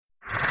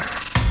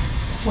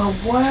When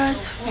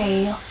words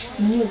fail,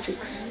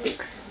 music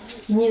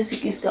speaks.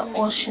 Music is the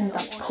ocean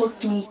that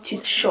pulls me to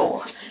the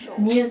shore.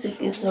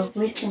 Music is the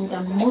rhythm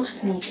that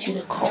moves me to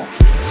the core.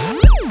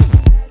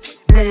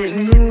 Let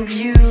it move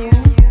you,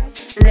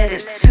 let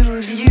it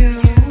soothe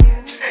you,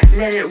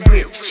 let it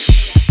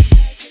reach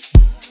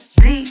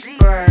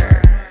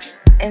deeper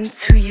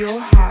into your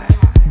heart.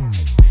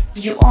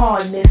 You are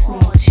listening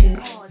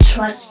to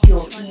Trust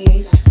Your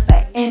Ears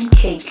by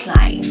M.K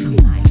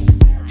Clive.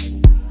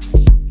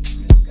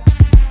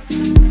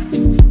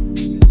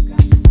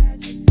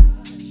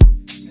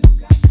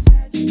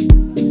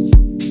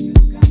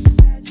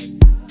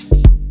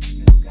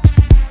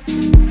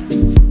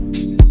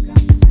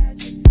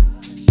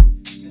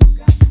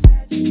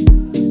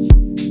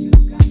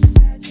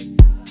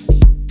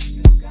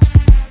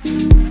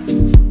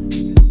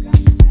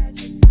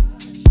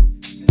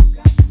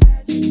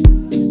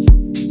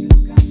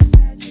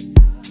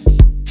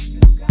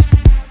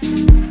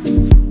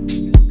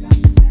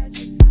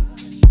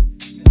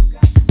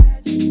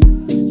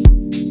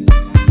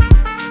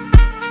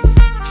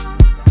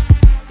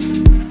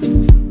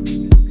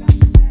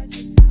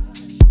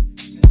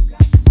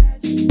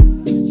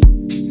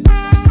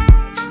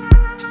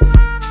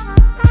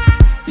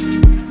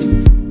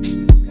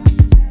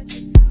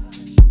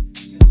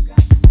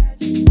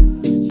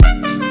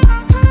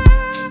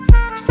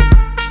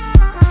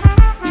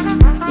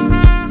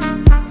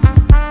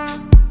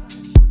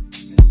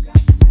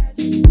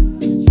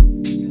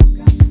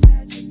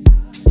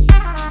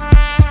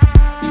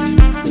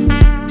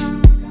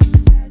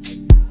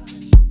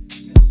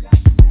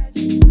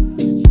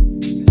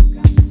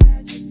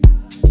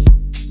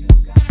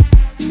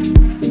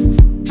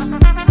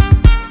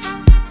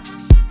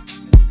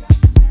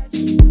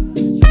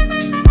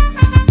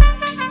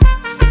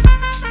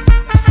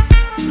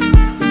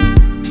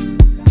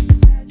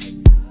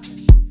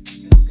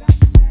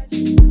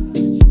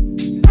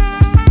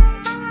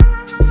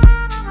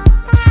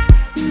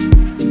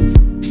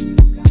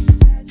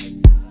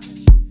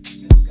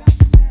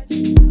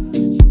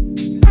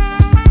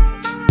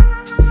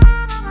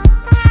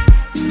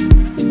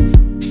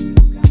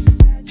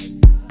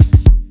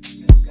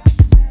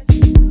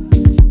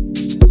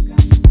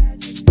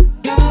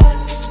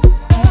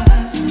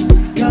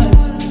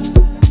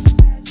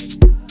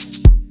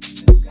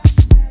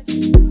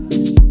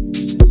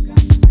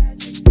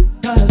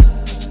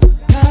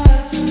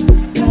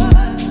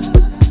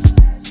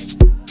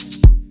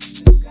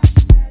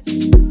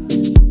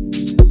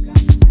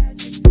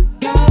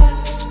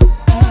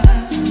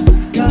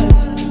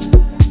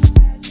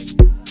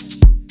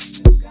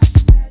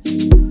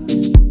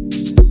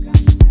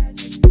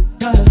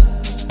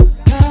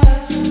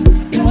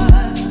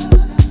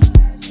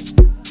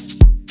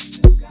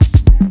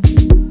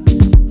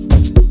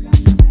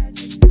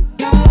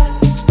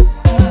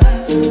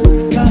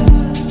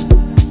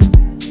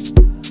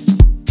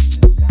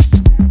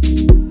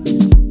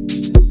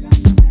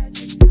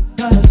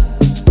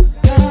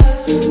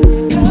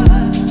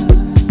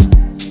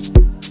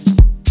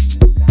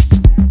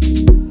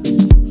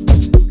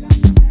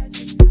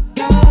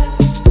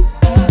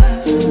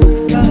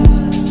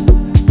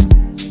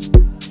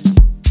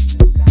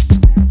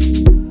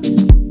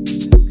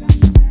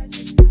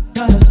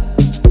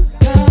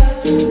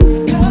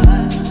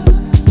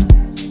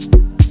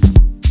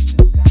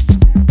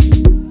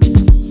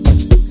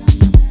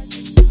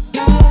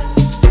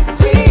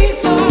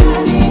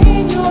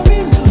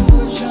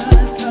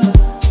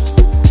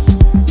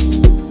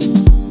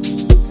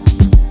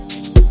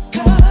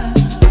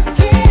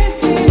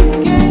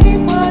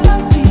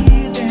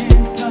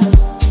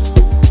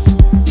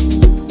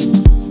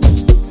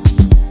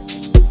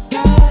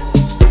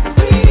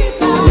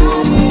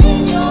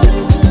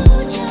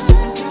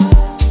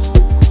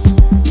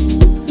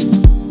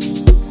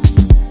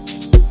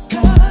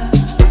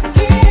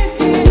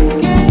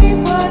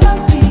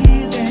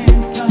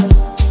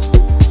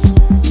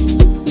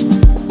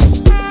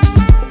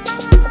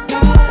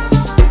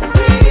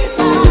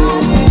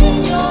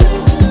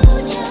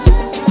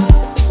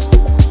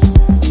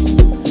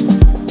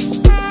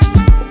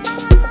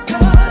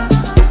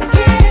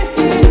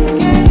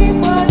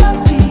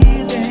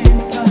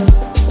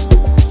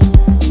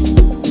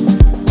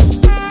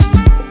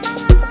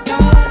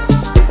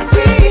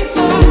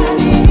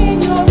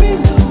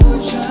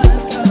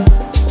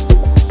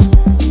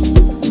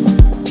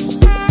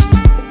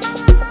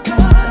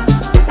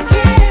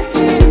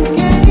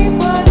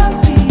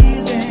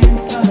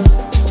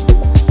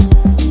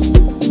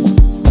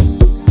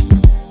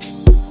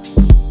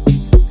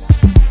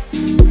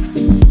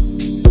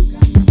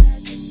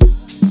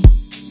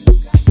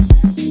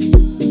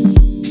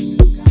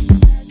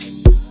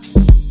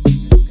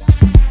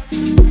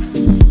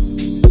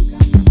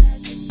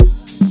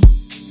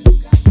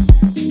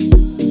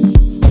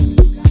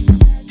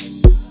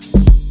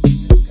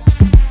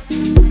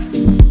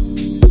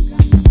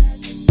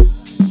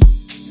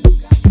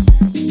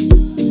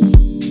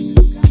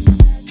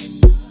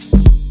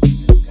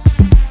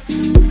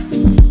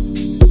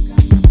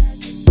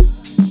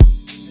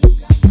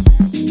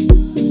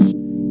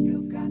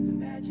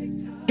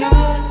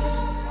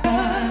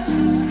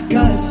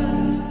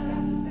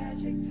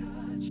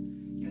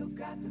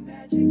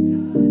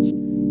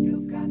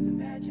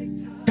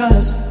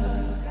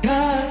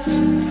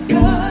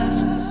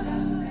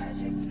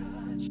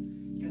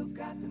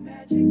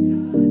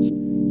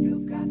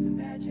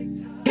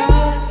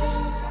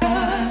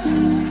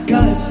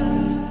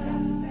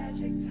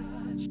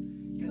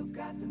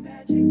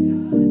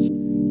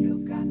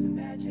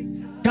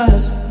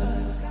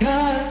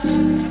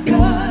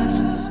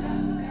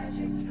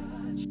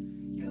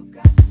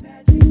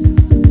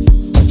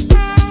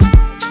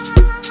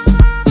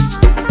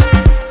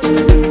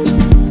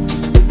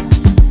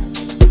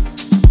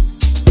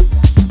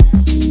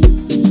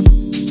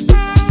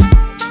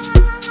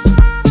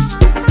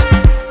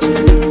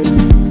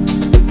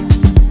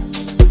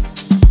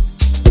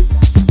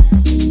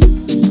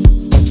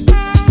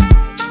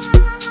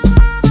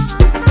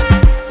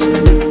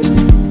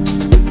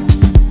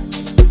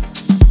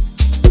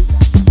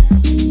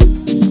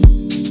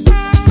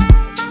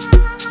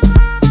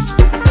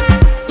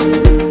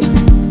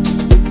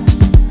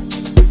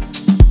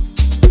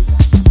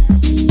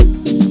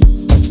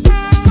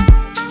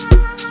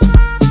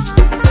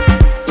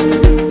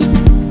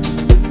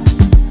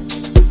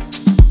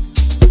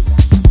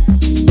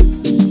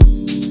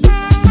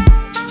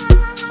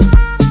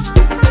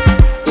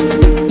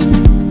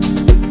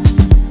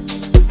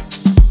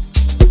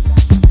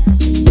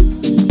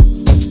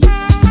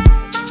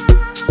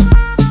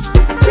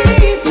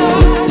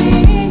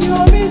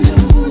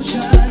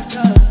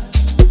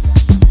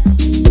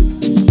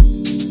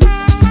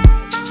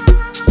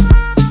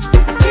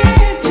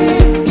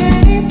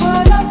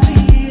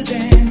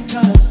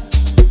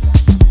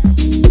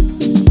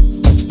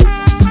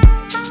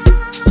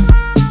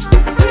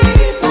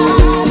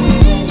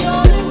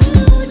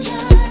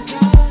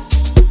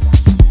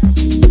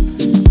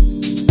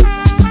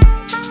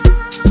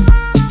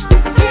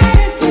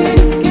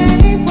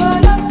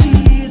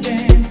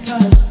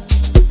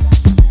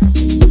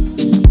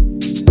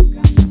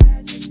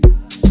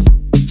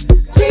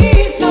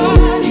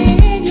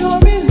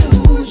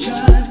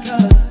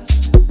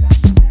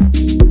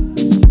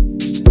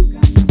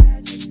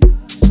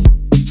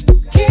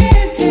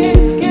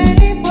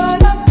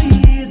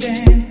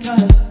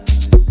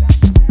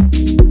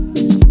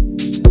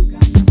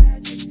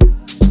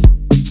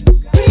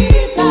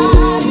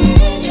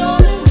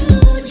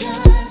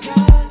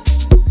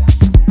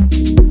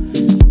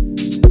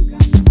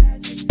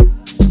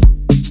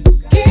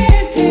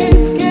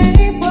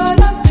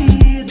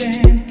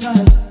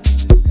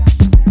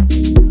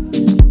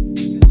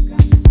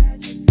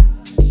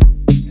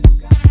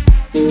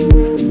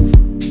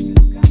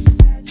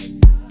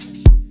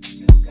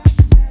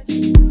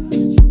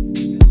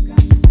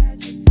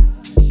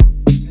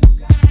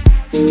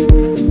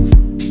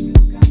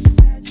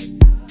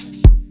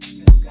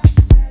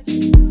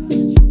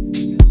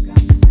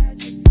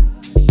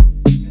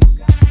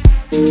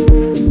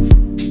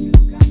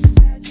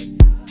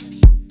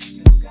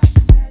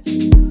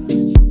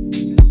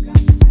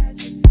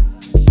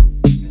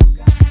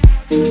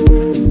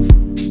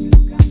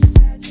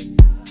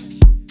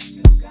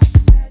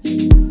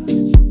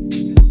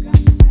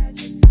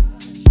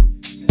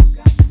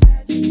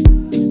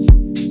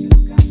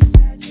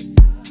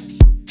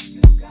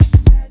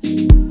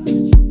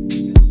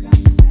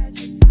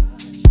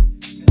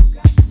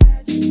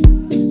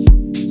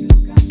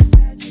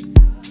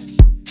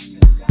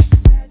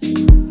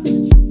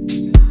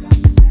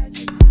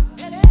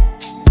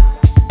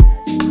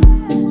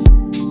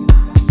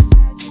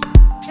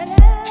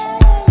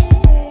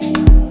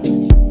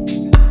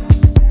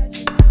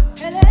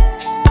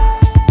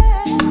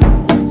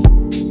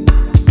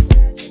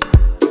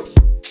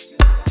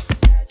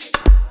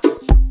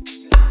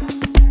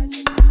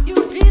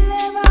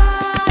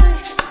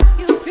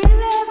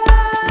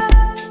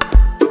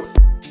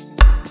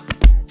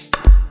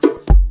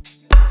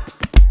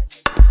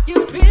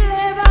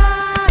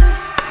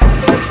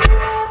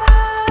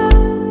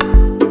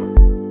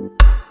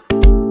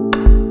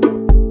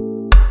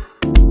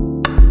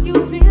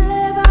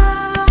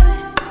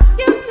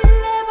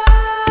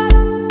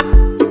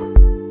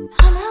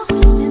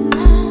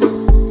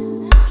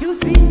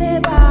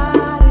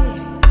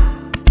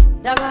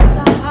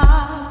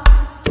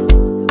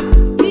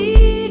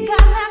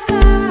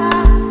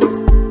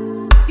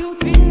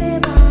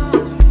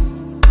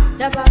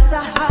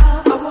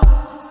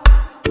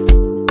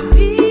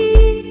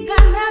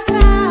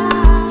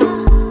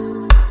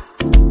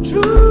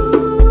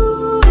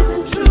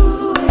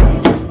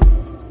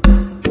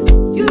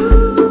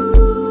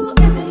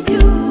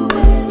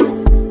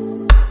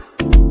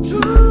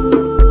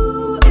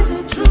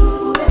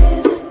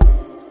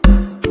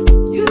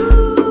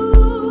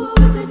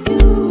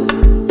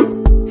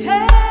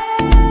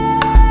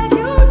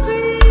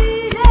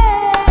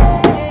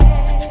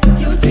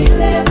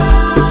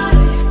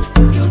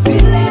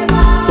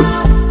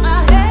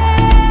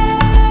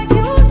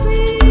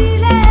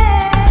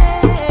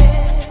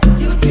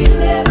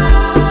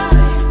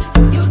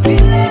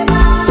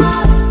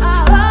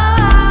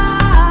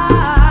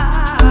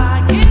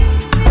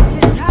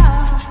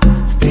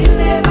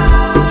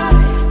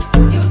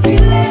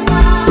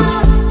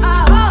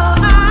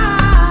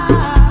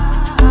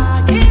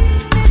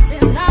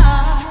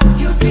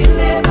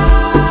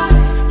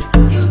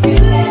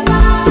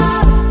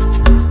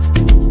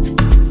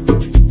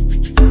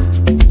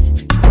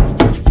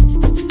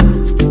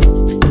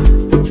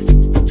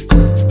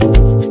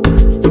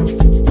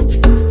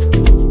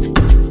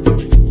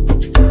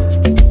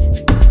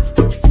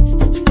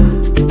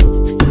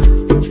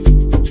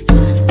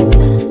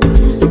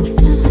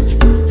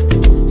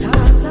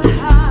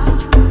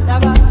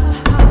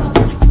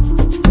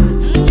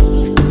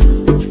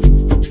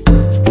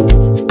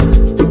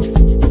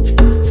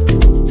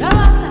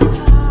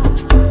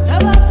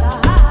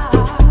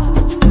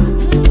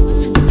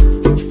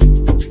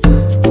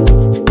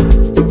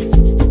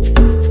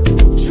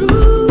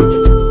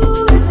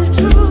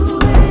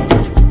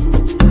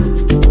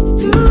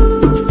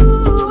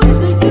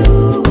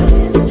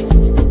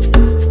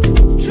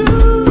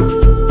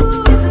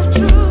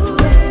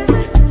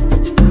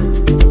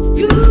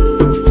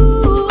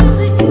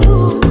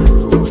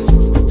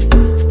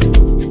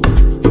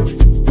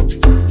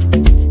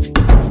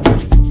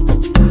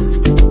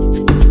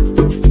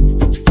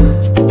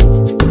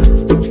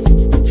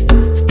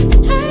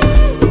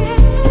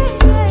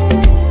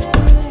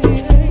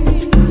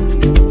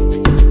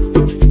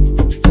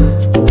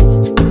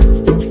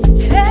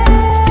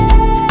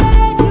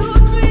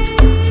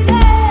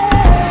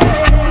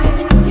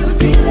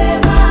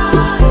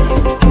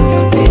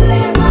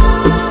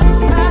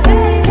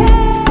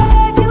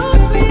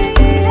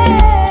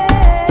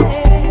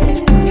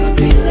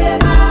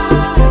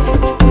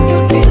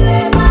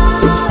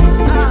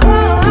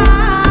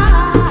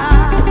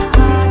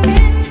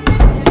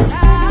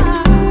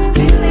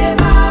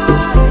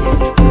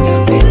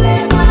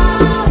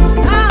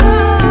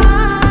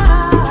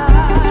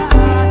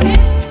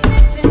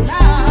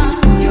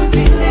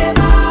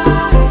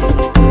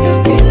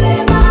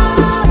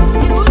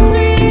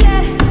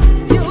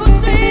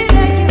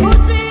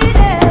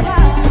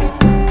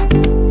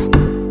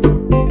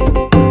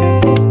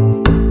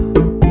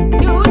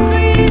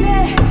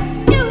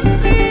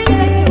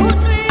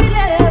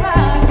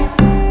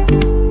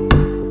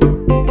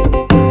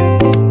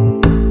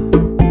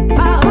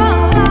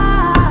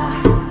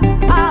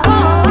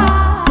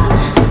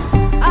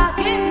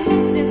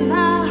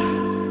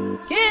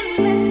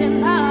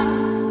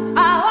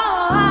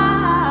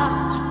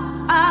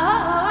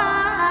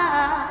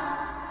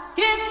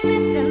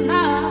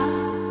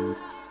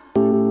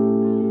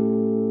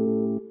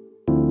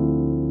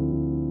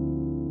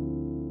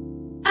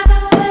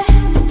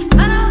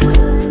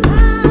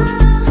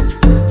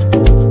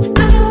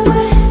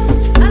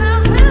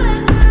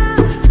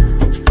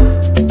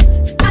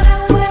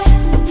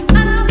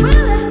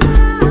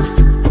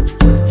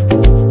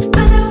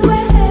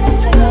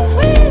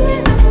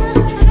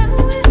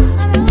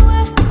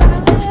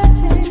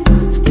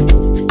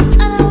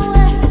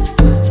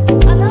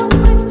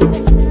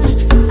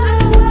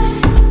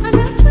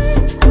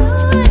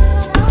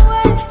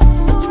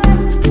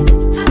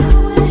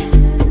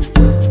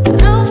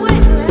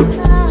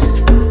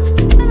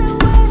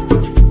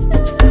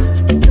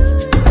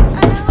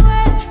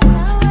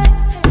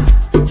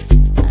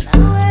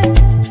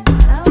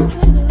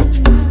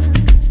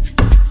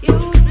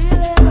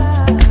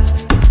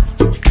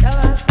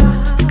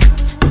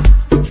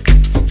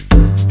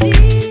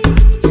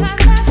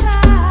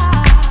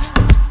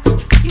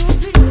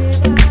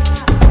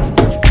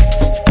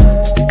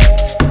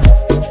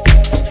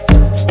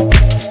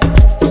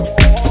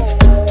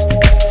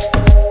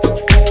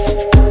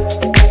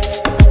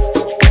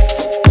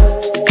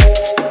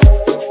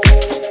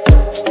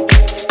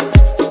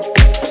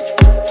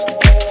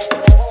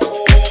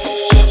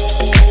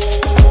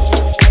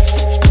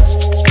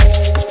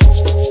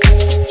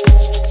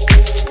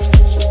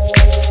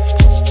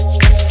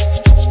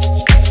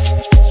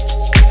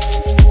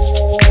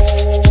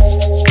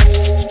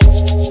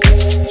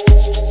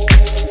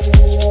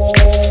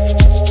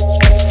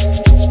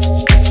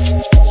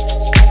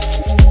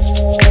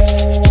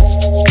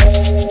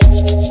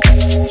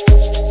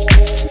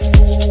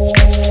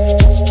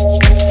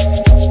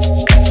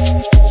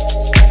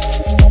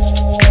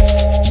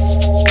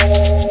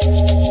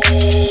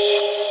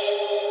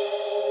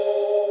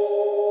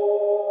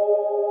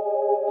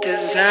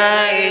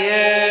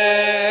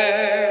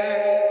 higher,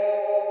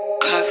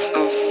 'cause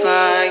of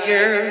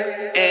fire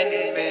in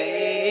me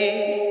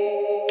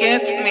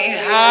gets me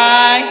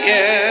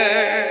higher.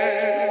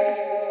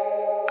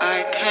 I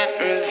can't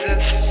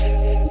resist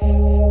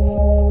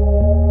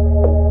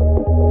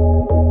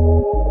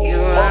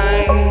your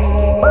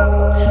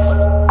eyes,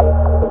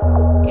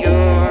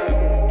 your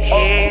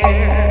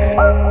hair,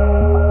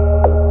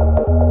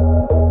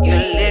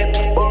 your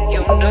lips,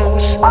 your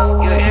nose,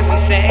 your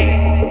everything.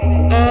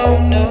 Oh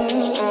no.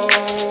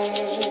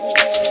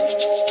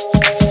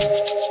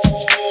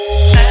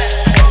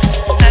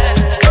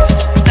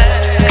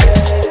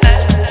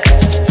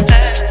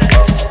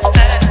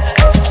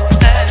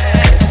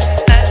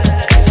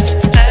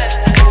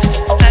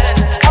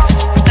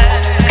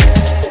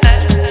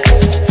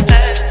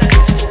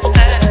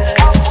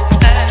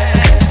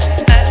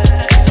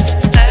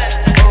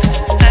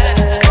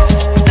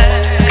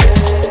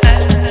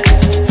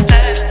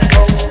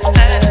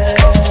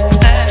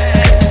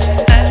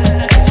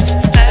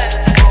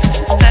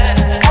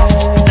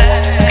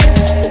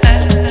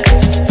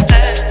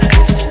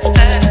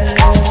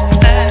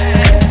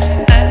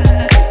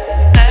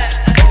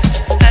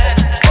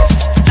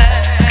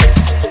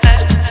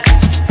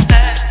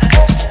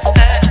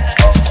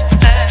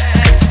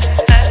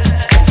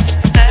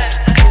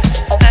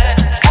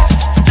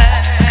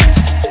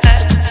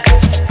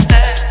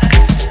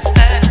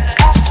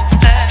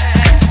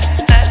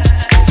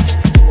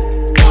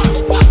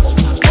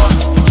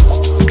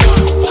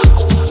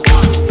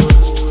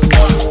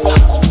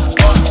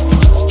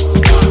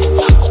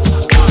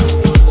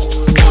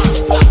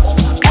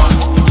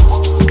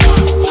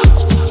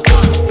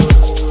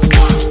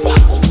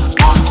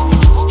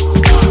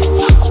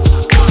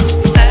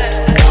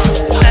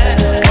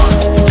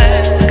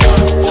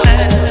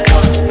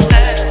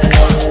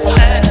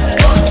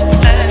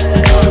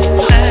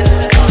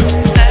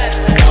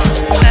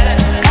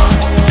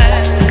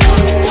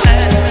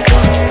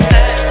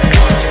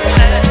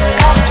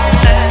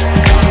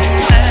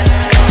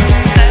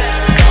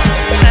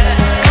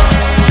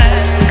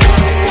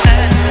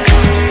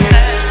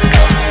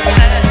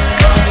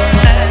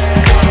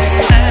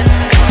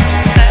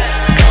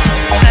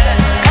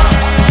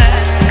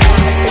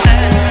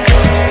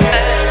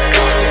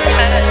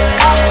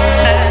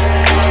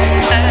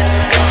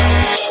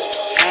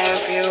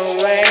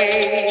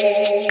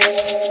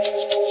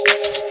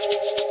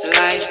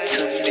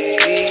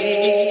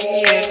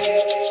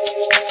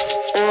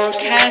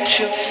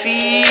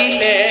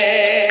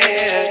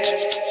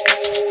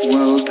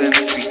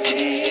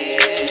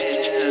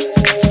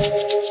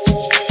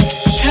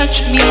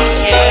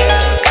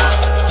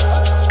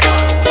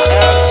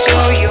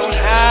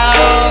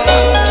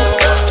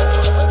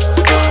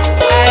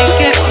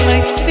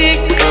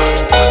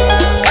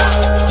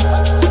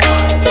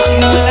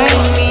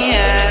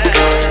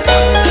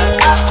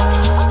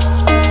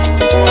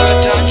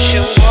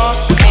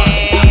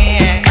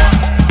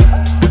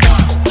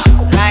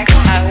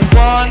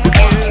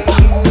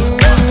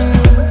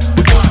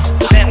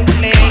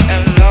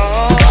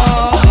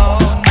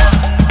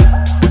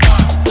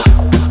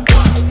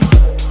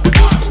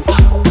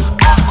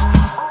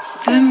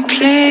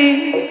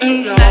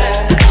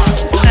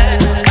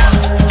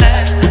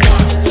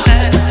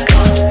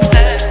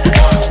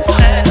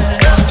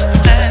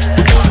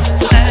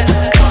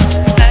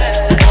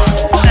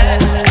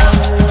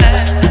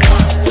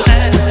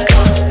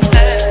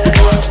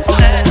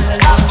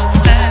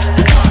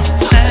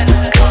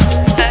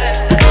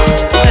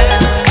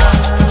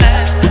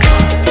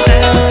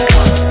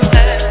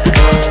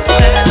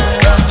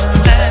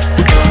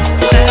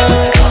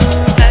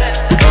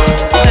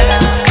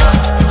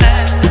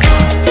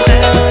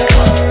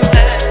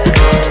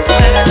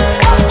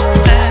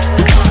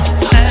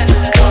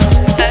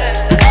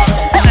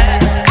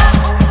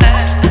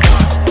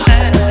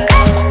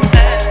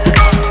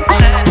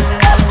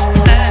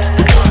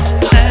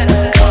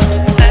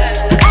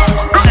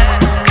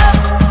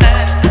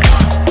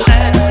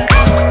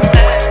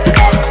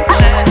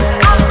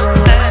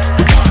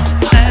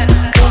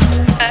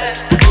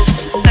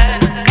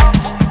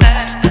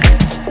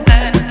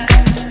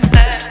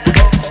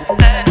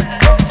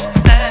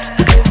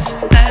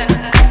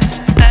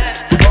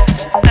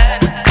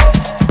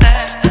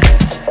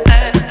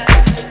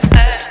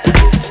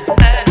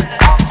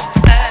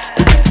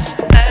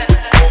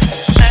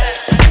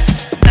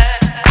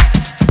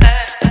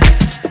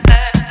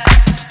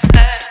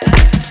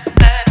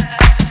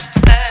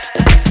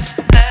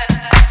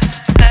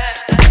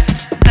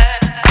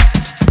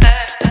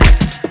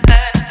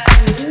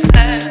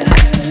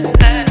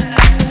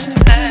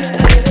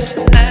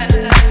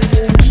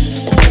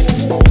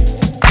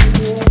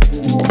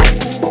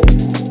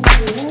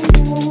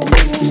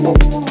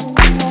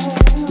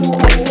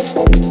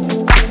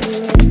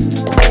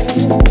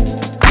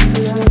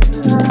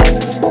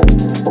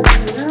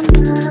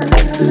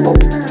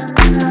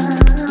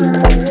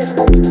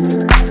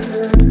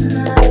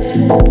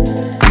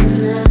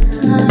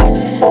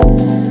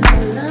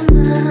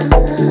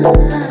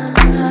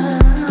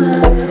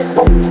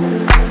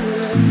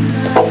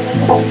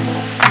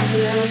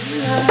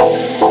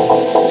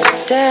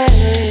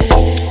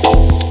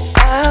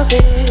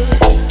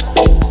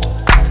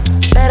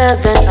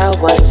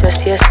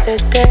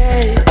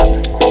 yesterday,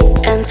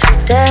 and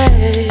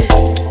today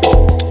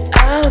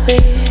I'll be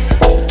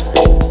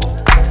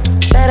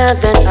better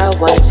than I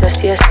was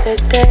just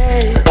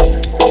yesterday.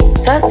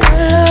 Tata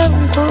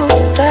langu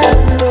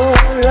tando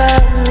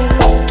lwami,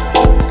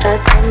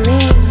 tata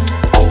mi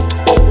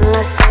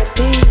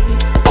ngasabi,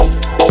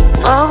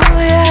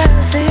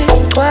 ngoyazi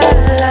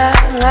kwala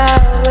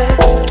ngawe,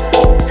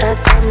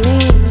 tata mi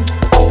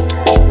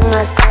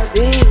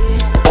ngasabi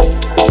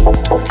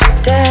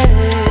today.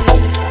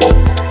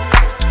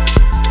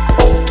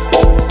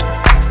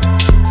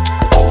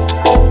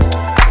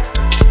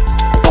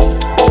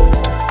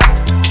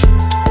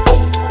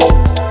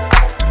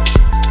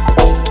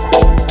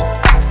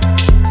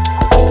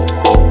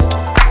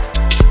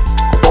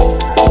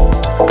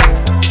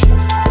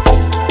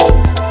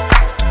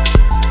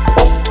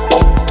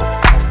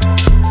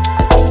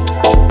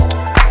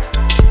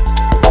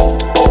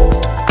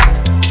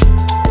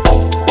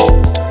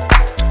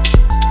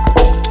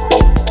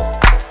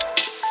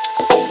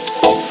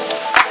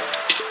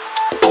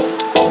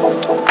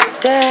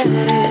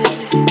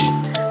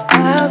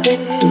 I'll be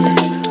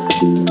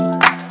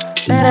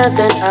better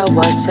than I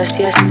was just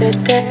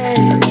yesterday,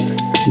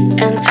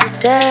 and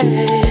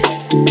today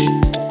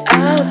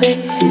I'll be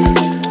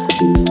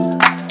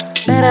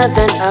better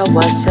than I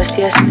was just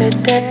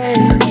yesterday.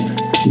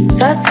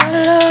 Tata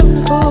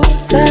langu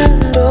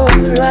tando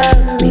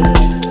lwami,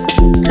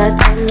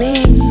 tata mi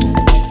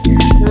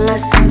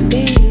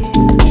ngasabi,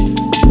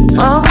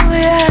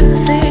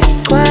 ngoyazi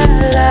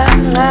kwala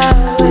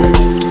ngawe,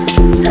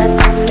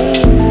 tata mi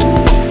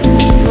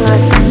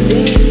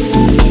ngasabi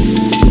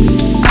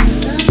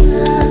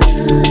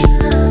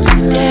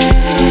today.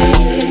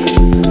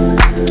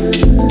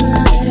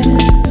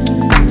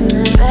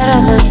 Better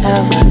than I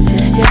was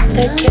just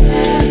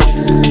yesterday.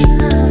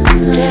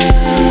 Today.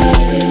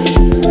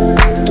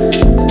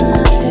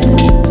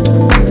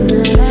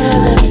 Better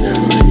than I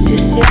was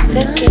just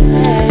yesterday.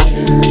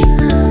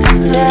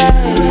 Today.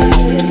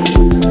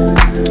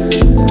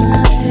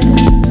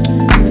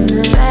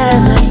 Better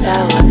than I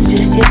was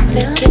just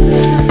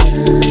yesterday.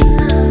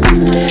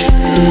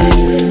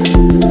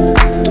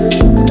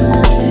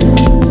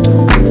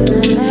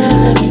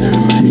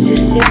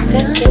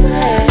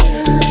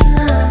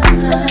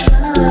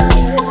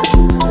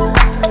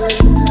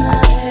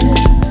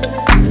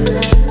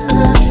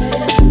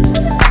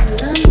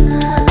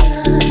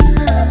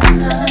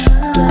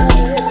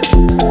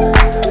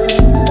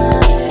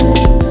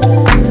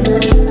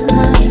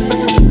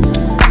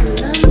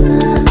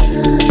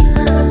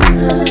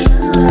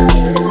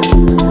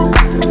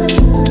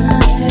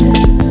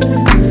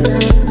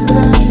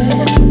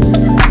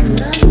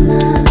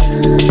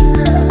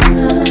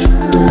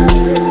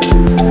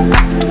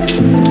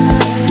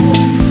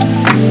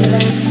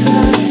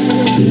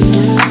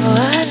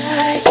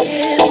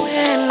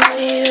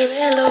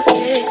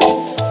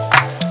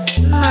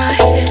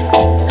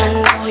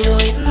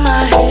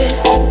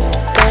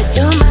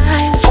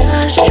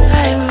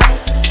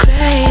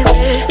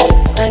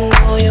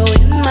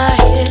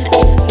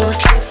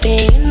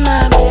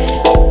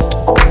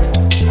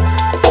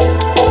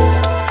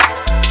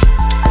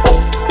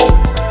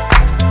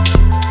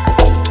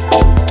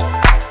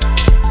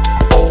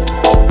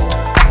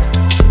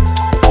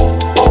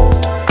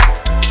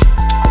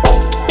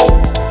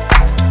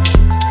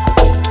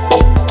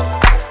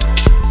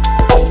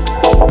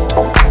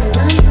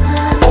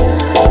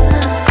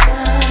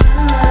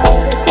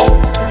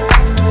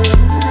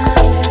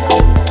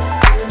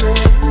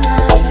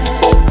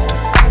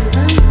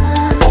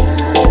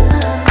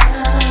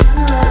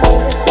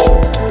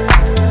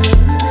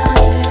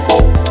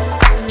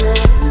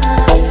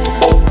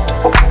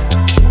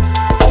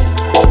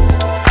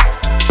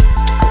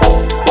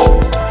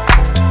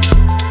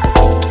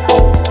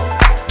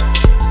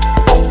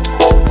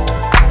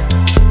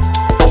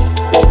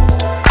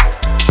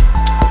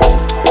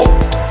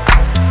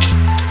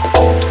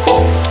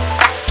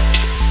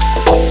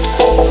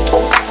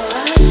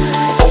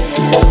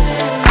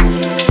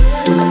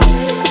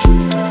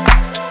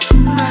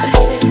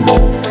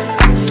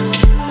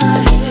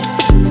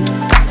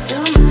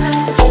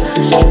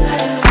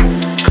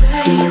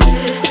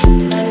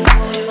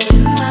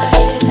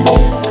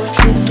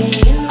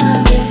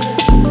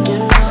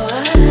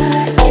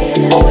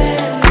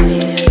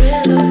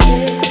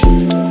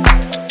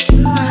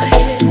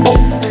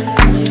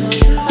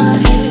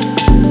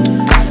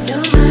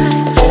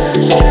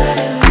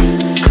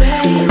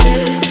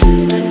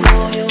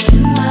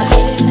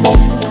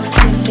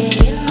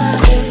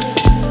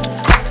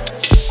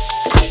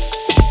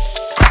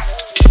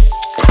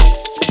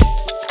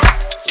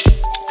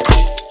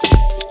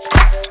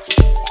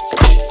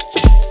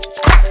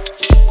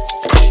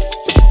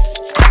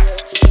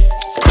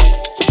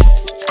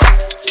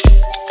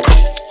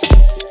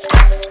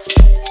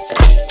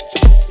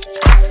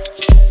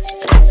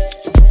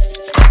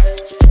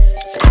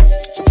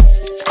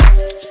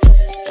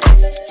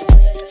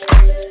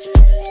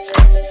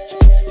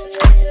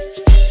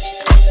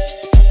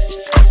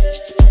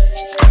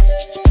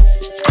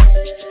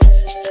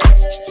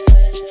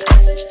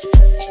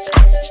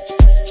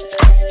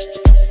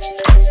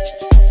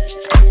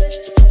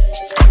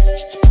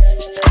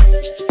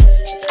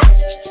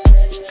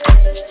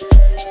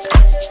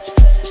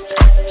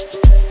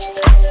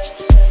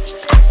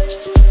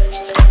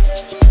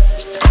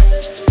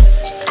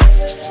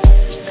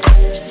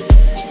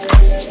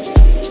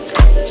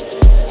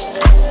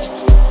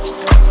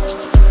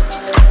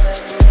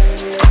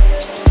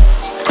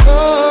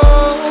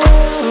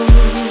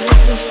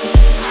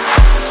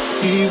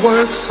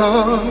 works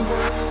hard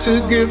to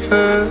give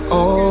her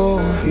all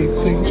he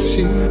thinks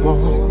she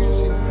wants,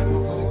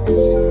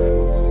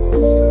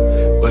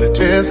 but it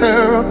tears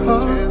her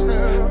apart,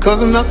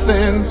 'cause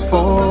nothing's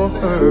for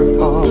her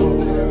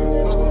fault.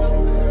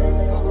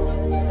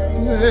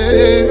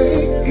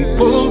 Hey, he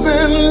pulls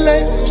in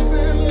late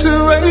to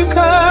wake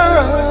her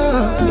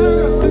up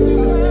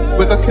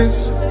with a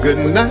kiss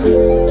goodnight.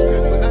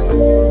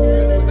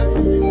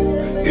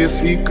 If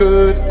he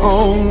could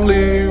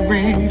only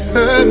read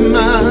her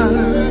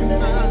mind,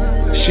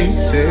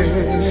 she'd say,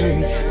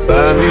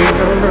 buy me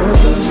a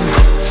rose,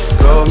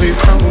 call me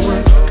from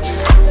work,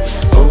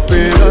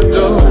 open a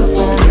door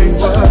for me,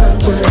 what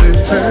would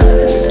it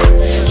hurt?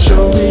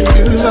 Show me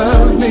you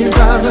love me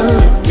by the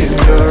look in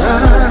your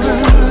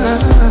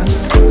eyes.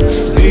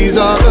 These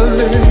are the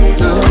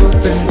little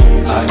things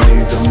I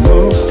need the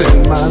most in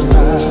my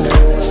life.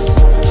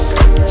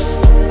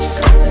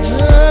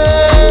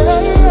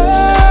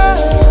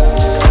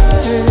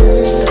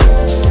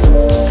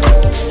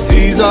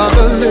 These are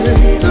the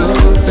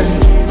little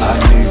things I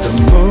need the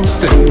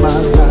most in my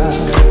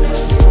life.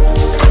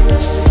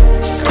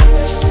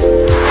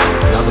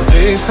 Now the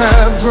days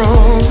have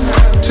grown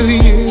to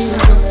years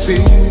of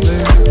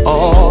feeling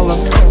all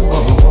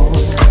alone,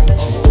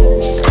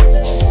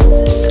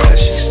 as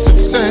she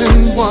sits and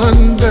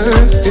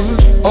wonders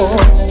if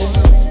all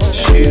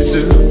she's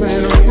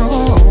doing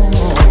wrong.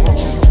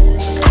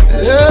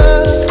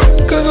 Yeah,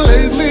 'cause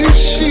lately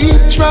she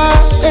tried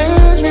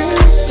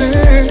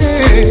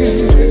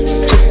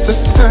just to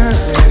turn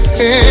his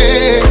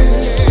head.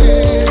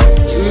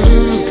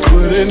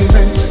 Would it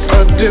make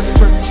a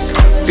difference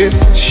if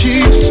she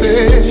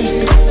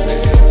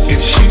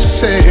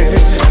said,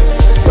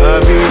 buy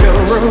me a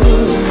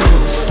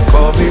rose,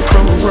 call me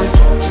from work,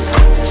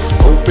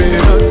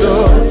 open a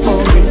door for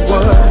me,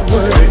 what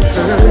would it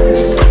hurt?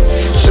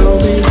 Show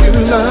me you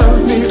love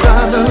me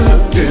by the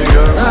look in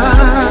your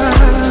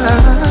eyes.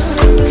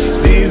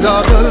 These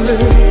are the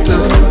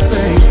little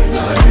things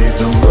I need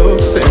the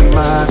most in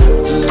my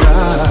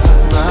life.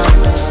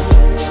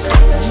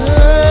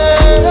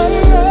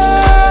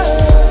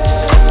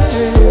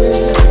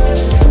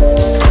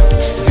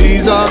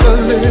 These are the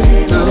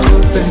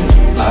little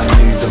things I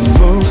need the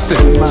most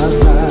in my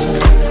life.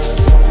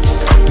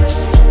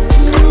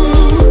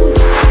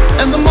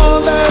 And the more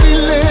that he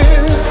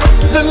lives,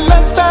 the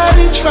less that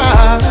he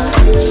tries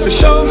to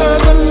show her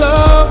the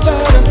love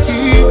that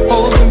he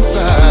holds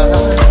inside.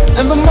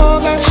 And the more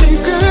that she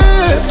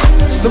gives,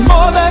 the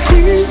more that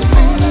he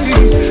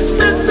sees.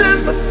 This is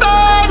the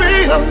story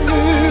of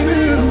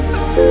you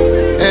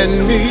and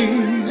me.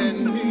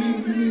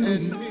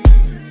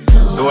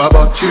 So I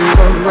bought you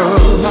a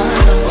rose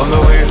on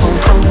the way home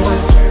from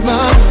work,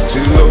 to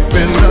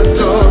open the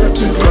door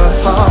to a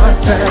heart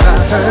that I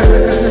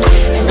heard.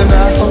 And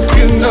I hope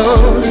you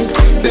notice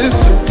this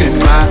look in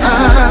my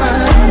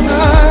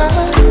eyes,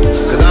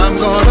 'cause I'm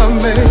gonna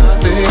make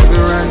things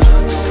right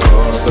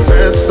for the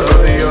rest of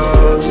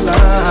your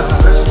life.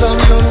 Rest of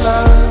your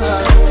life.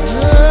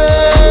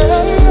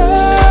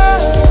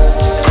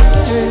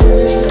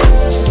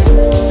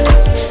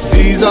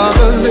 These are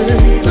the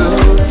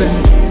little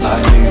things I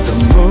need the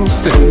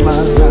most in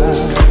my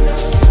life.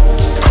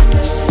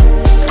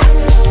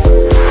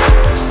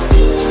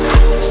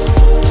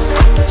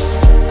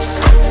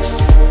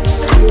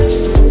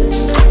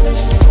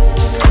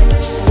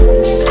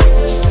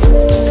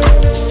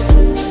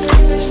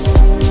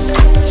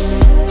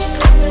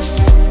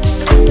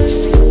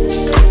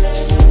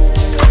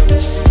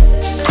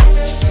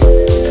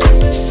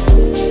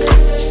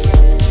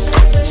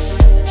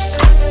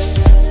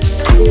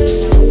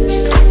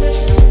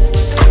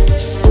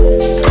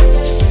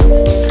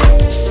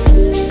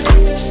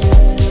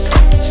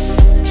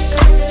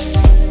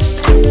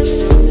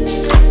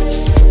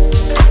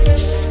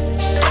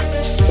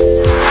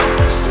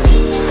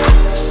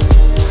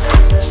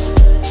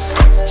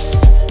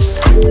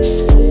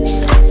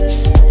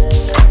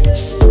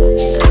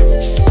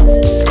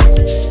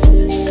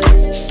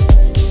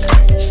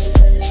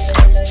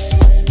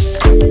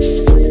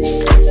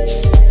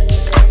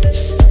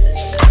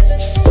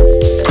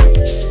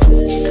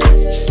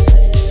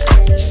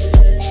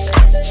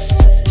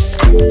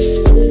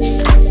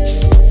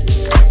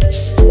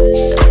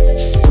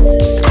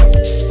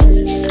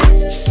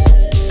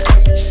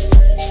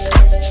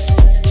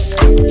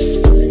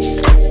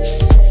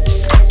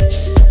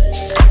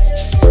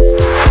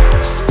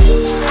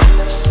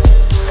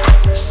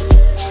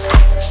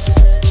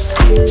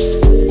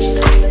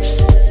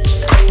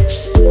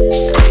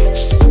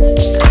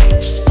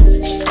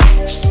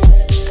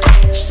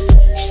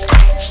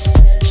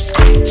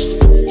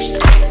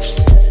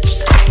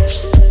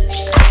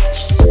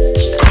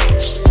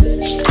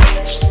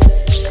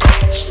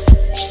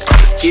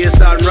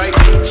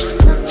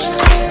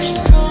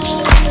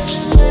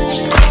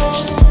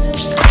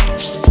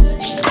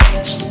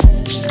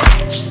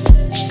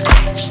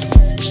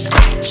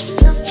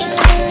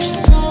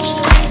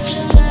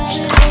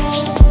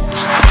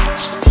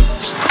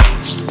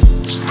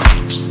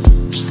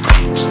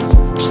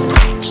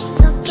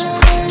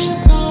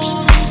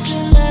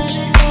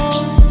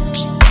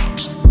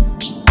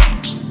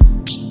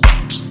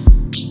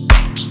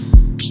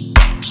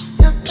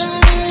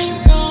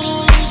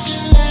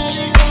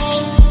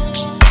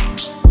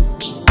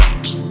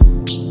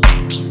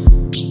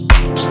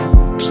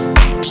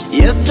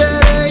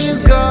 Yesterday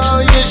is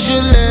gone, you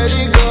should let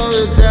it go.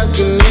 It's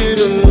asking you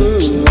to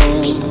move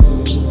on.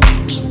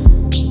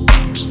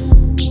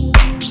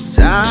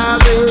 Time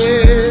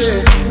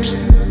it,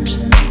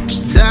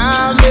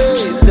 time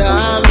it,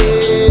 time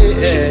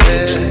it.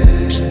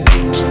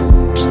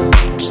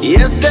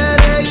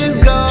 Yesterday is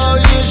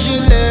gone, you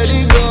should let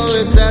it go.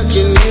 It's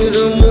asking you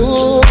to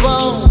move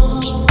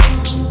on.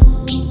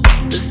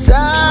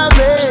 Time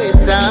it,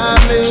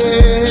 time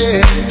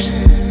it,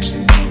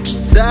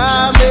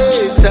 time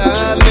it,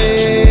 time it.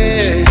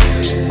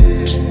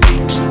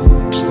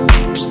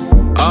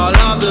 All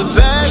of the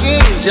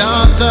baggage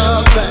of the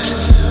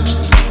past.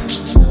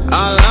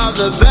 All of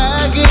the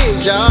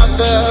baggage of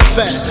the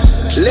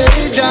past. Lay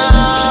it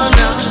down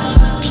now.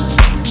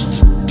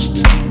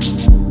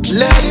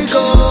 Let it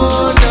go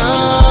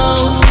now.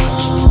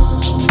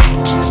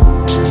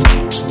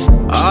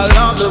 All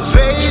of the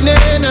pain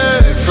and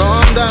hurt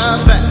from the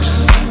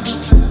past.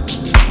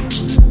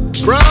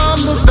 From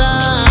the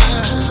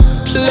past.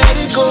 Let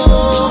it go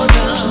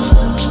now.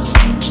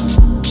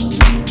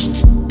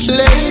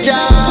 Lay it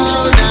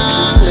down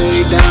now.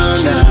 Lay it down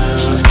now.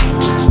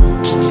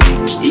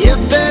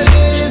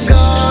 Yesterday is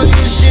gone,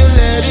 you should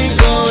let it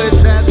go.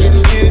 It's asking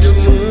you to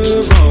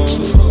move on.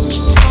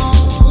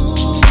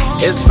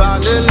 It's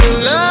found a new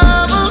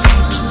lover.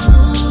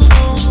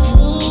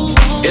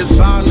 It's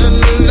found a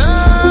new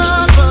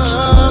lover.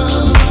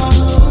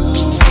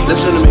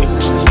 Listen to me.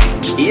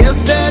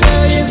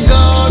 Yesterday is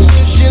gone,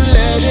 you should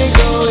let it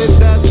go. It's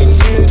asking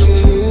you to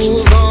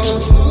move on.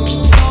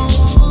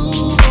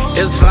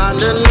 It's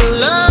found a new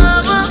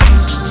lover.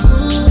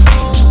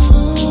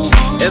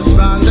 It's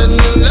found a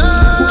new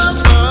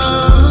lover.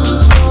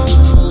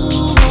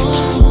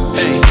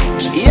 Hey,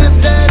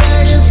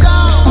 yesterday is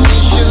gone, you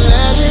should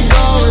let it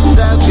go. It's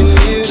asking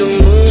you to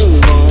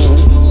move on.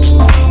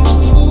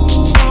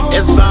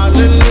 It's found a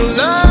new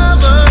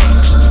lover.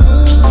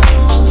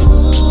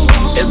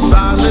 It's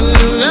found a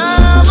new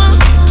lover.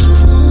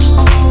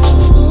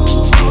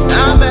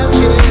 I'm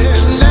asking,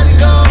 let it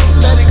go,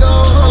 let it go,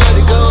 let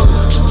it go,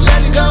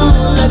 let it go,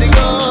 let it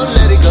go,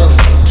 let it go.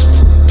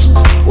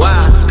 Why?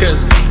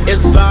 'Cause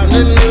it's found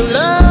a new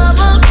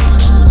lover.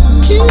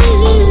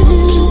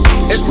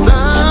 It's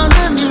found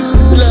a new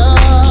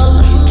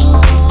love.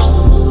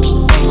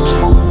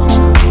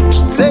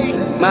 Take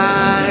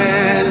my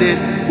hand, it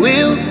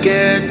will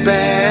get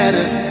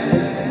better.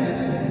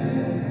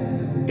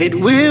 It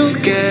will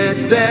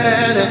get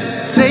better.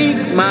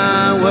 Take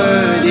my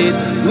word, it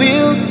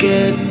will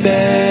get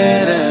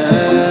better.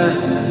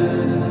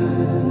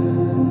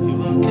 It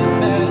will get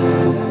better.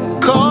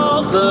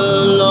 Call the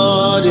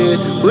Lord, it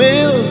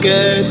will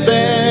get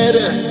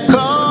better.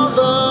 Call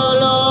the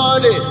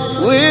Lord, it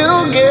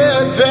will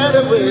get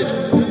better with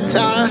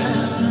time.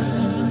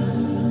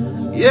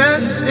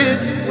 Yes, it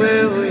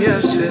will.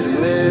 Yes, it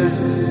will.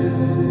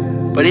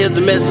 But here's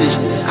the message.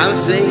 I'm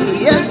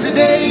saying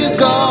yesterday is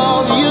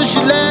gone. You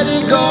should let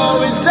it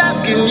go. It's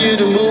asking you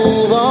to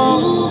move on.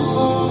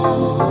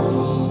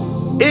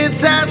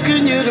 It's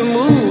asking you to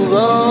move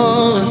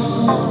on.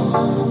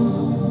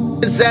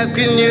 It's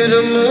asking you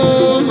to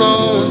move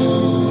on.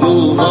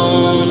 Move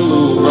on,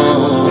 move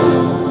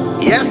on.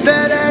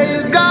 Yesterday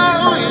is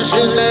gone. You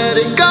should let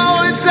it go.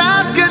 It's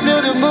asking you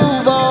to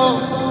move on.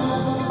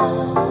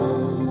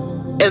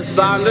 It's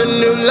found a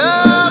new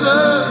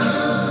lover.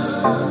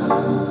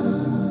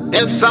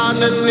 It's found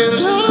a new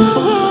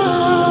lover.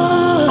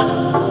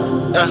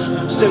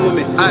 Sing with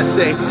me. I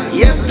say,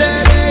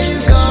 yesterday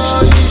is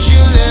gone. You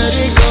should let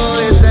it go.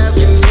 It's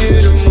asking you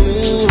to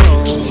move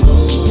on.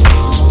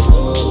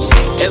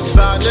 It's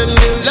found a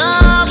new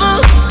lover.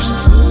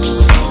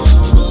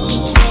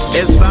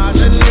 It's found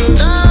a new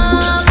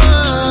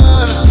lover.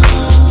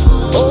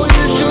 Oh,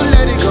 you should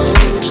let it go.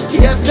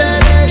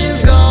 Yesterday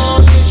is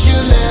gone. You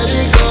should let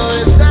it go.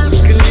 It's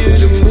asking you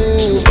to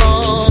move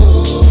on.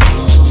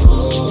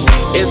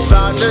 It's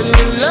found a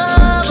new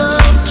lover.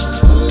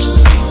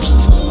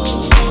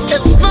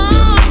 It's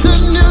found a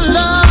new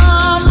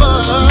lover.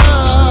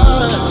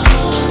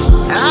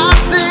 I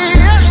say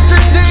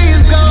yesterday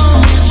is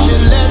gone. You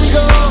should let it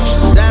go.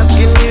 It's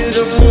asking you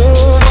to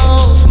move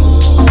on.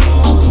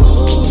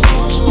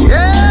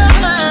 Yeah.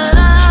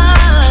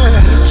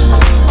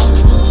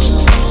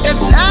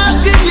 It's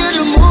asking you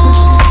to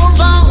move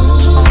on.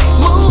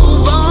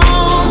 Move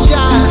on,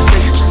 just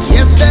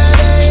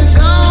yesterday is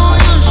gone.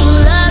 You should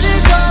let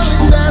it go.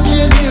 It's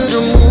asking you to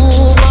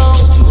move on.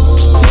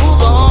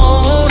 Move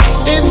on.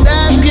 It's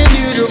asking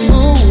you to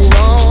move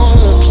on.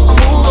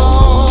 Move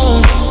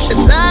on.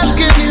 It's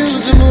asking you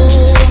to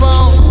move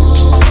on.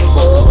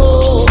 Oh,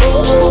 oh,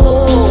 oh,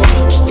 oh.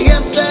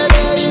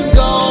 Yesterday is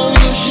gone.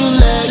 You should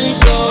let it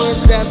go.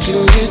 It's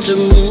asking you to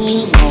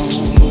move on.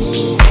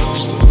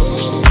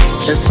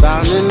 It's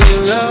found a new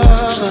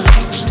lover.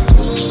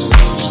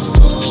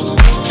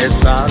 It's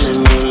found a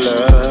new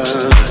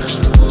love.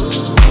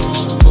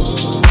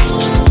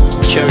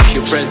 Cherish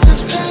your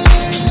presence.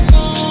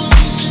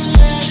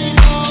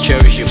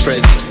 Cherish your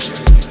presence.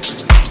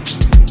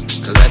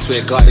 'Cause that's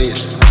where God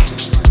is.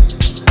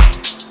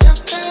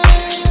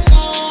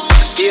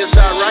 Yes,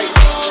 alright.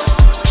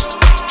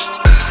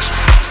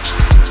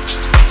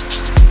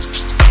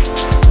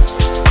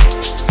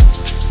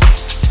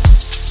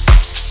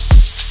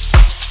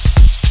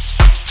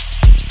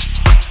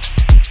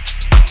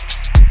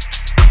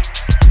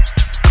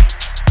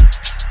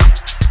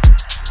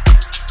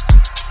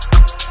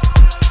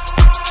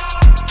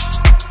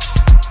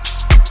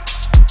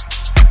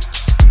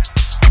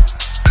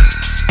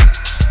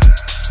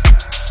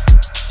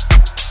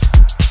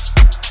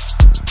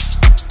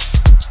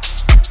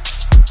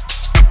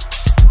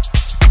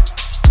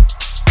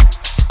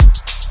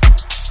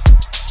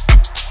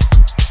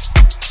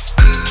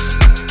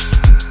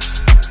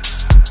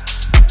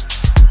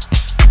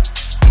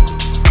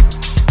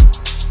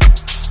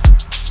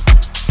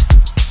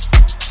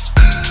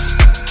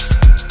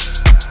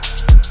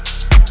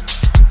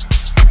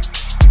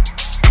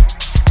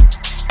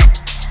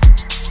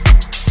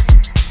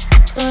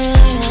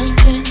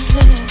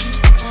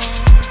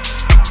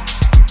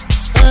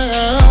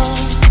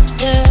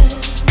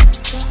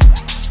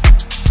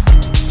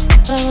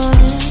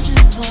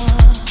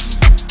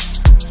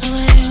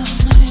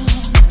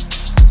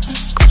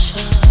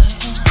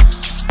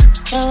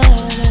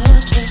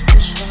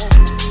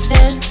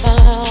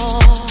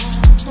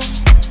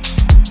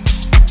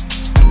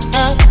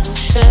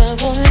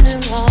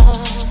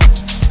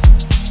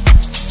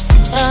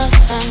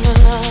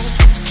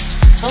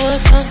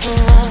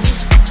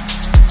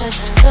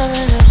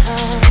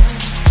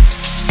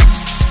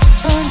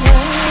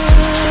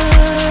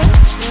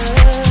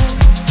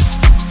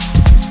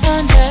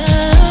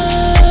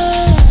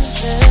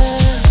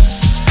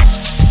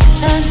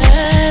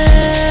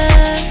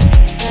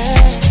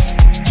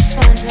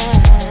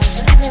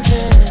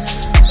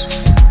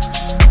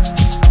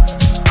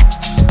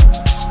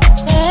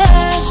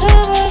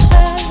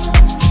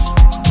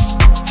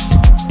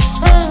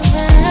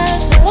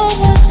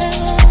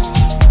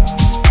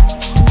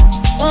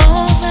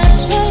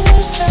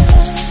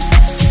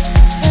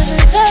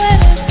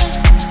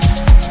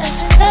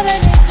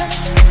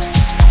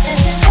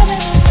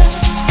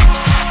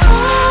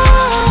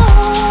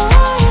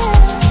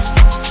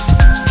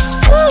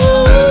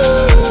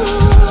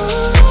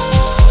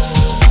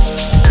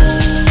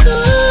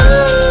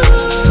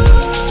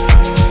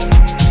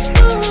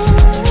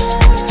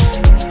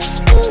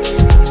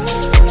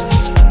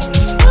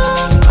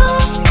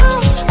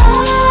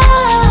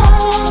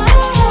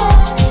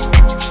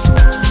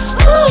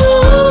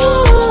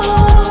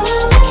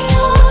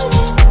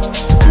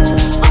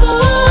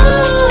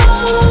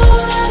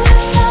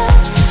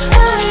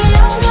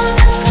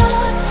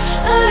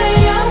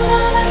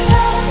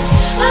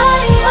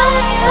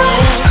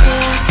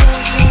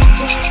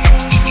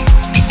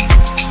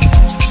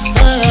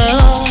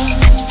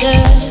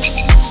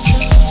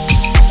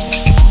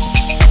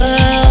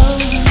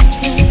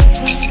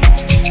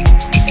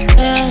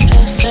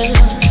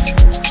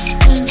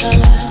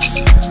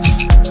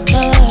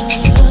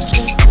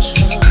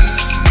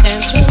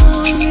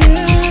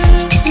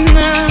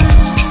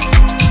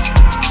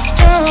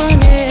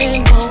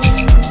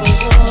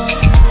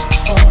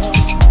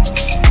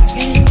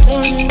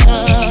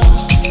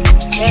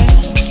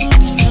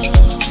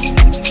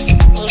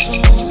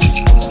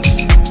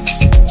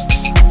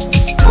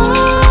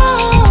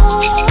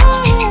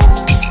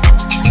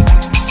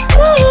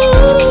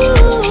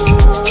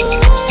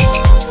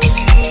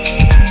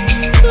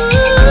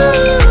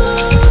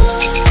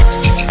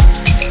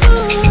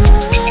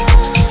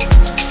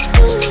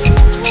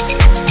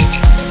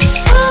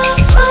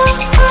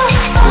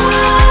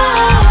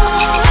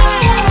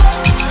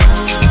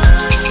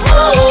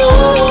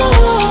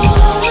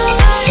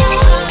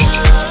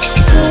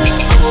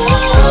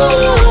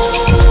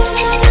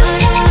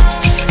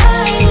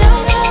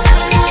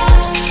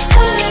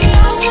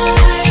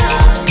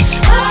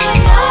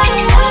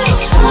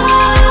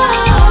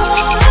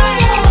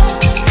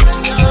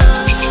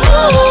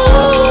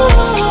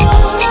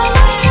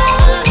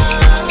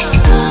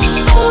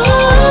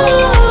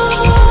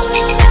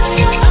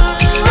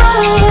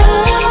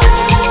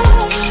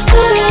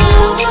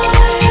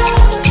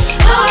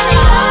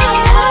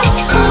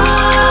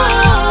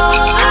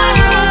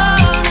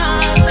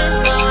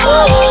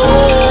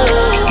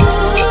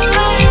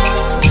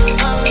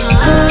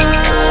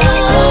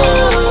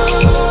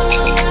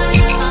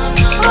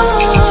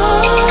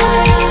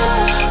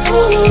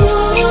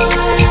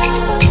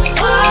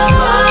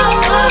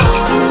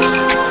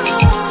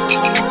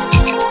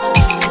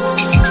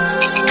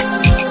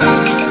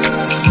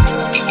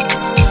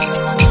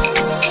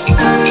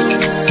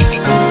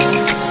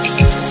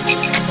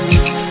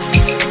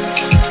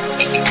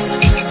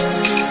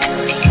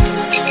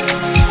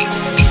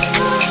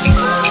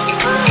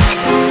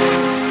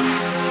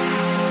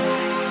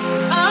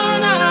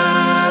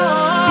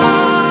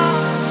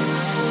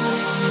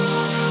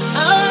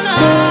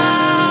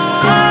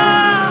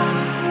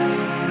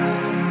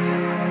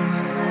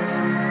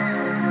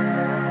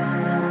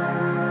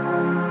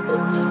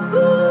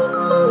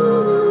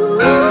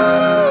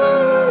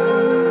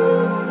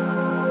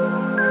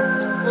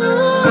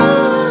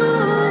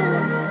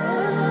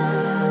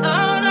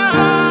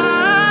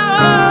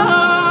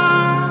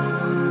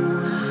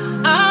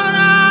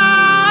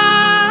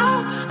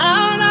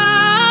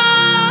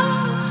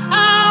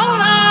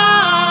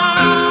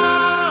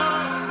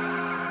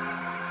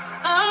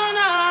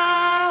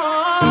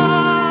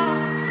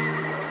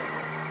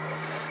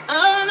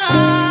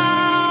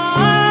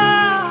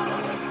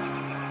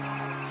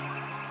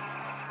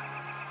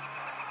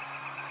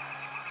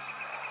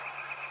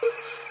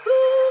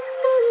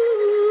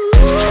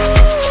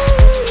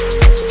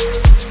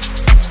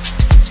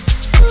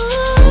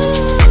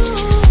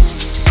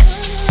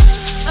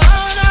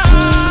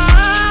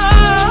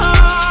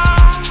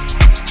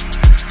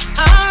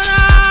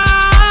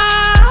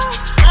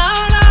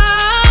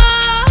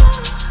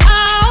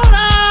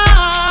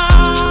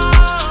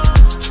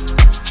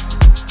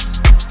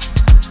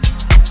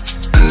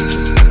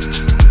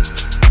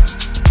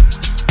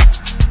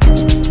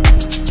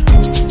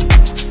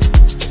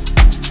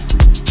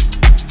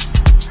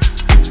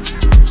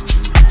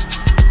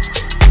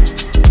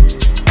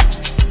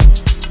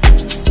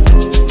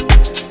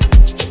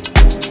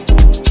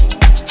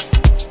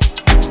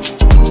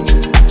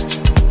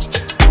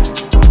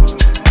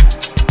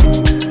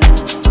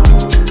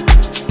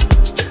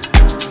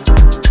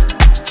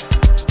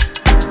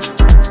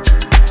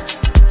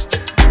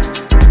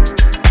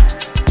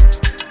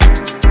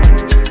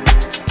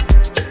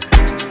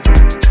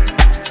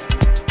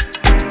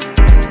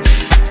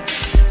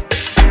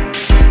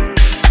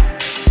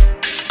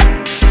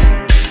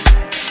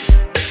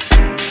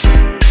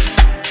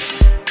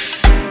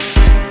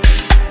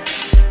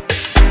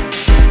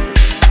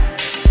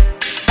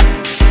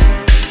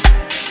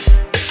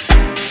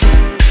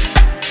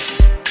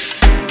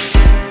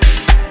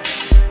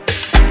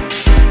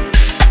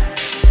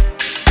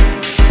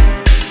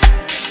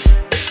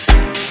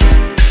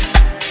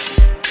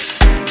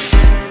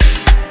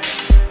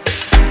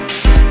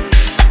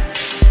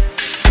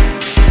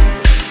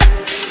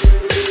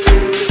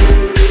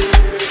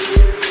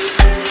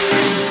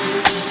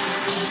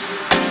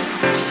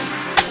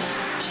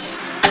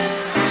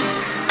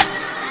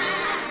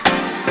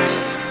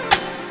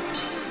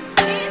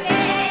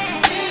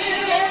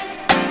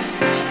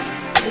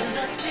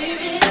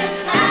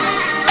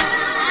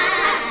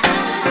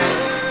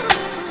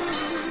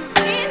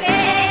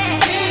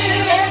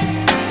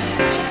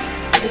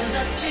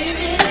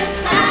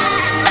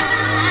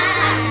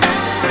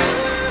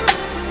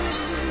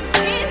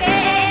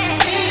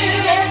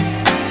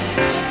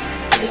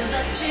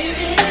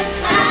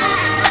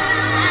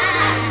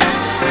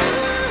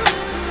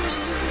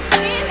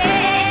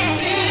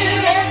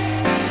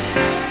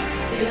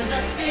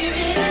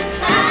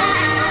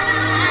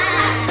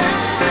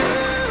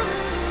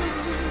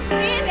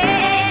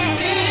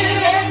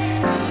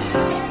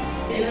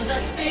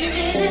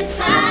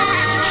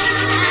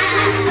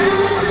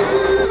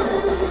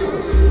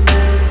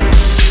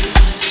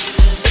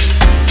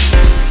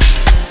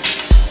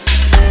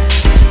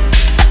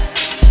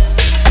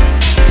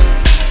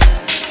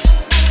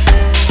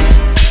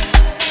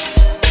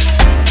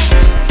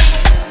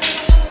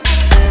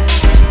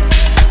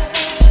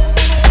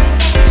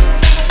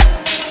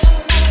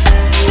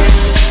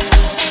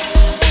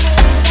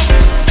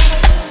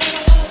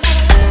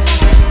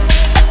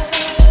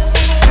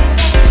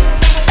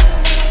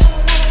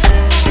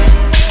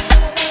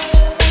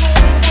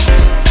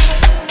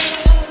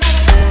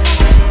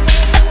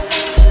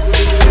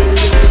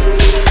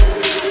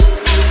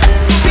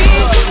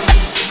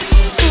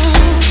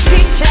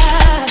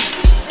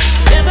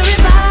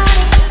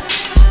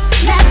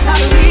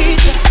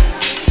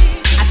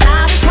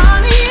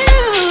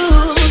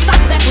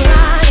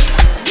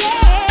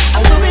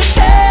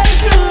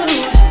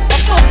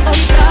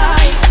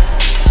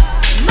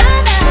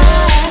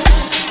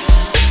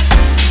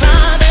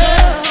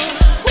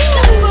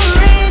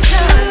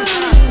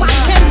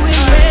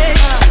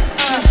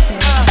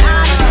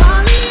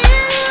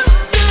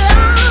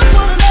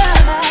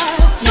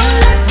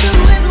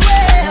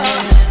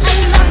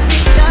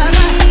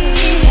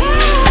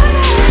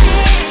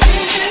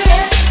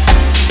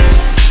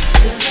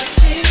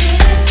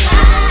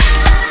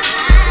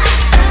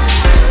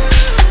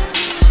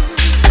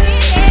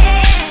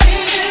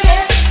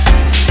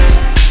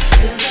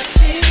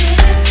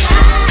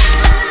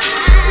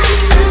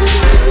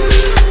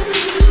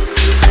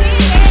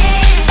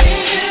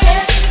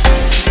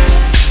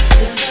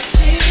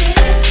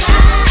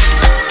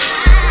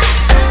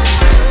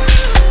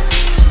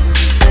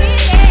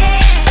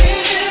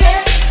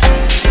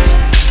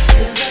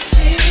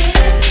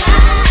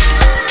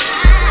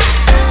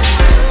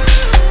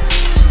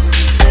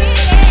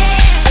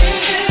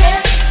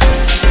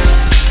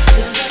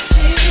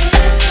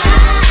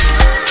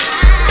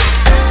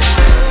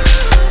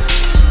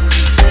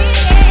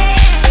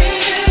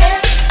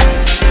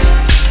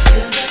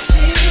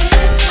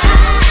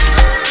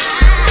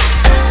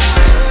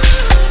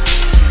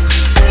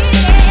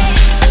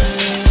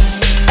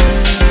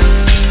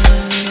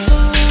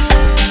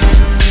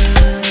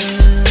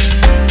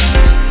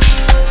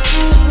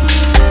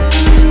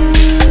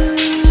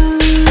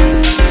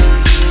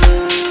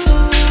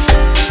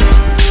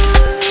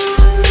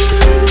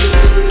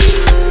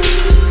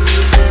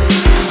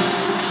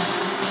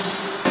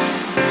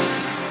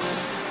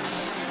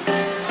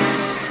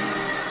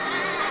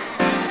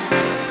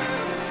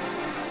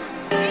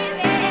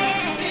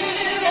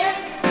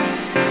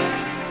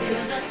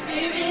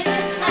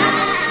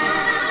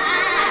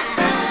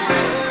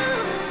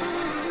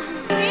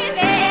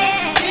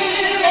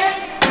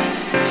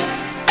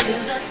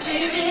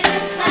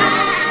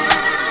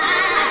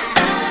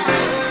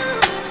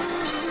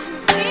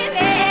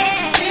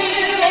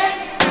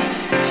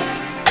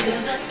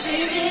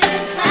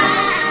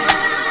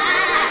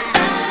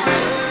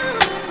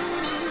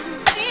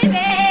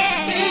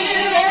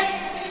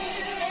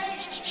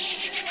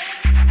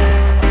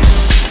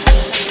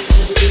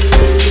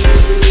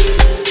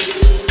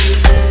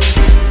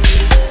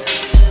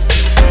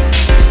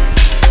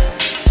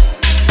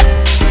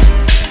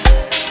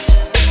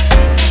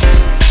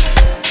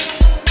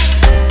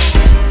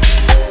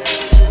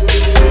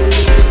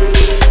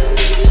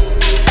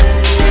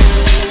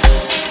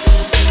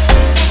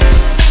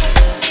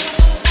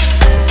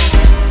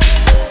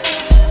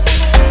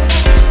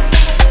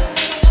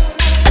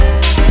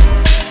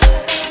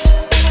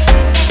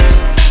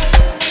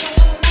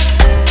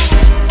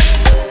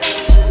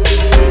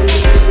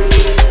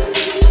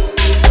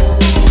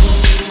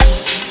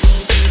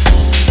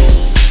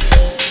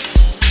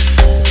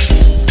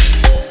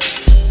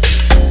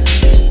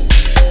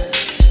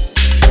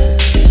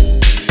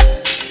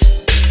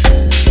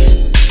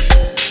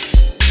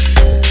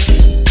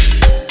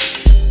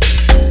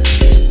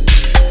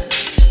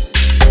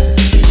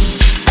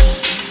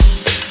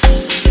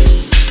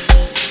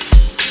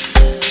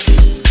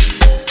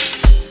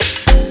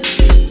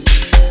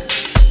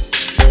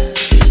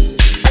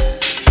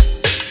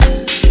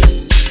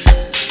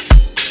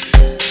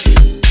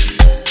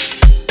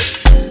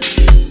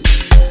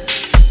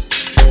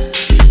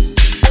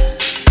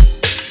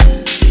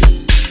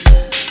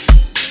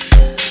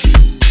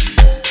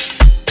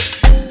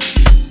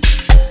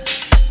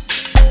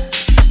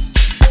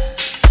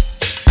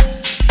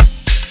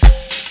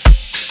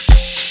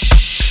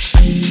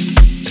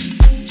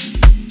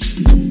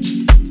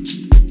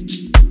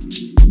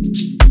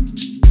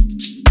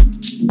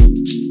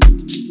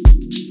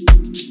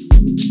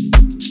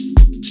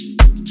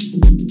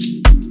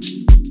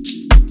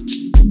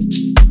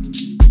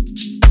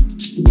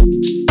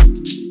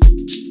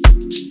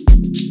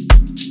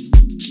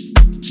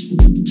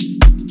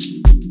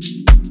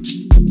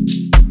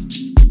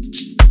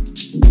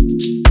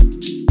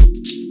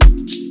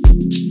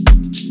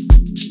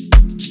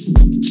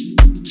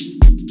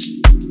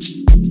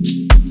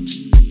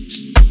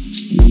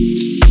 Do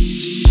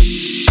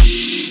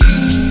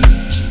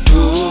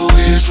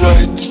it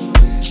right.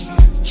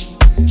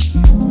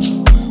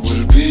 We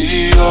will be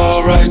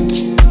alright.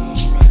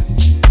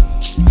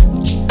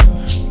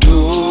 Do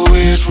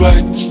it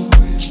right.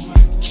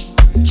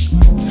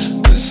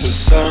 This is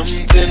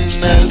something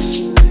else.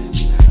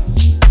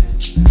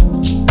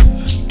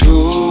 Do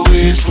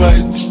it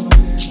right.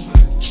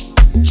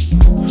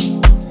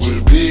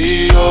 We'll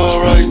be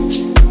alright.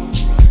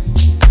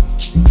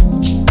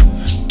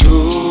 Do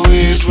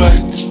it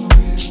right.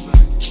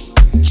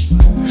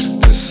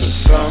 This is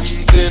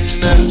something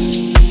else.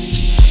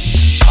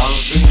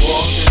 I've been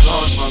walking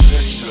on my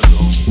pain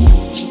alone.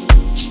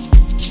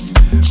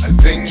 I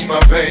think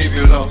my baby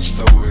lost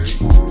her way.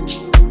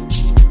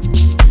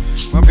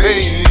 My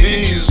baby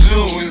is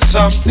doing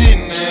something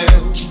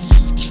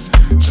else,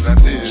 and I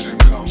didn't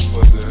come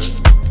for that.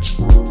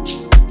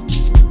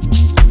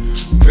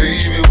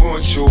 Baby,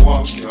 won't you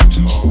walk your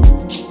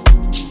talk?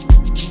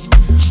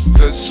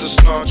 This is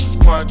not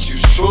what you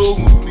showed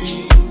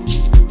me.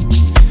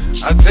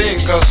 I think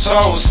I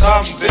saw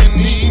something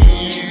in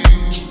you,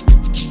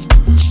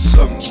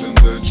 something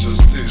that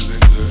just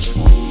isn't there.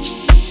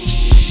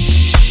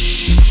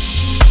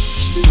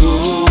 Do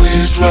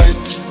it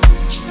right.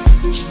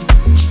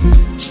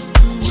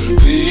 We'll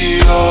be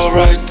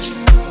alright.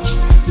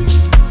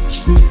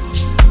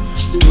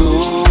 Do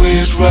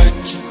it right.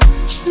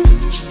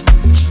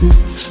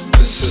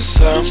 This is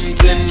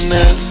something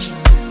else.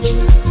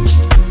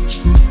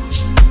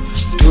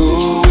 Do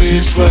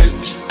it right.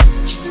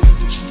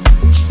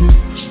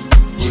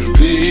 We'll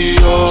be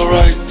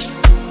alright.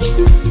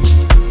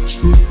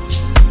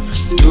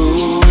 Do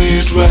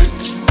it right.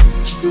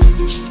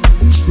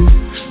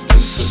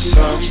 This is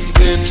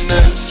something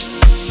else.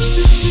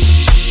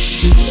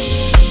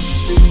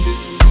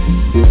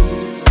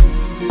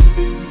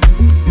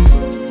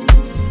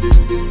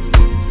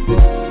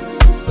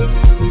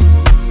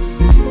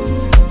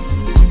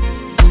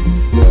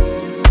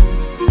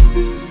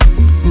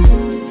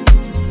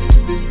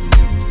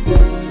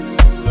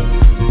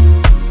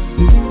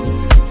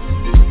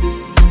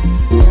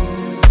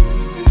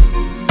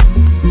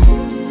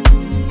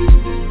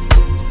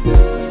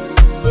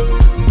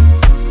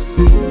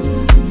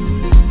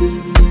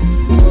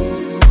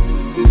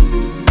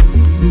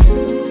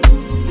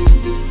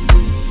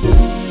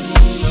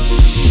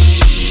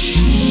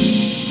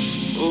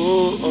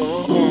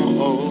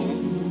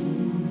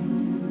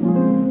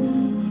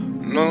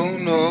 No,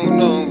 no,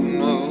 no,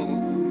 no,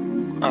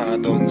 I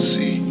don't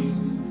see,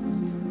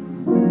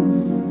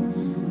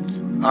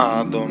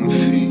 I don't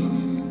feel.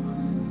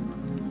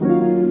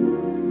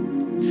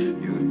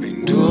 You've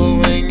been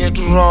doing it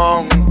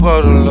wrong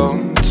for a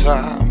long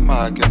time,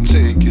 I can't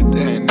take it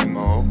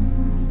anymore.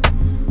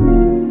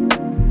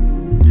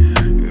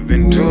 You've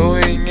been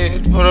doing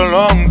it for a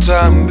long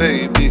time,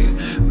 baby,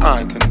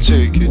 I can't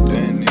take it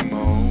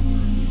anymore.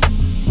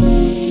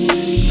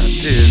 I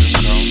didn't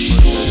come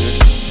for that.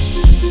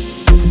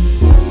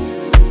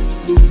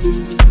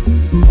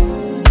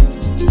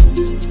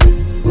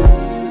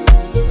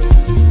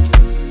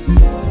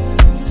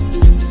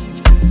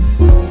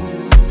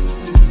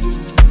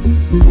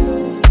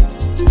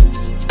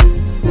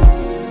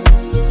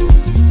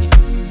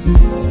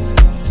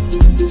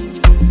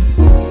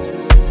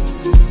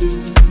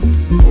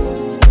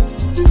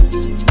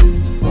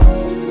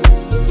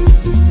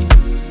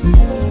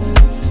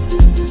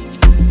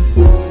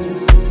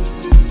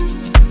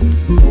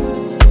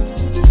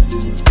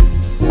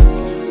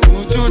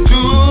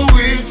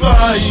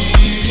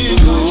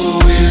 Do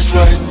it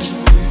right.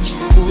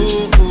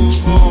 Ooh, ooh,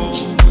 ooh.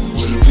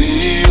 We'll be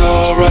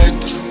alright.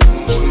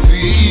 We'll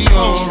be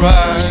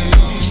alright.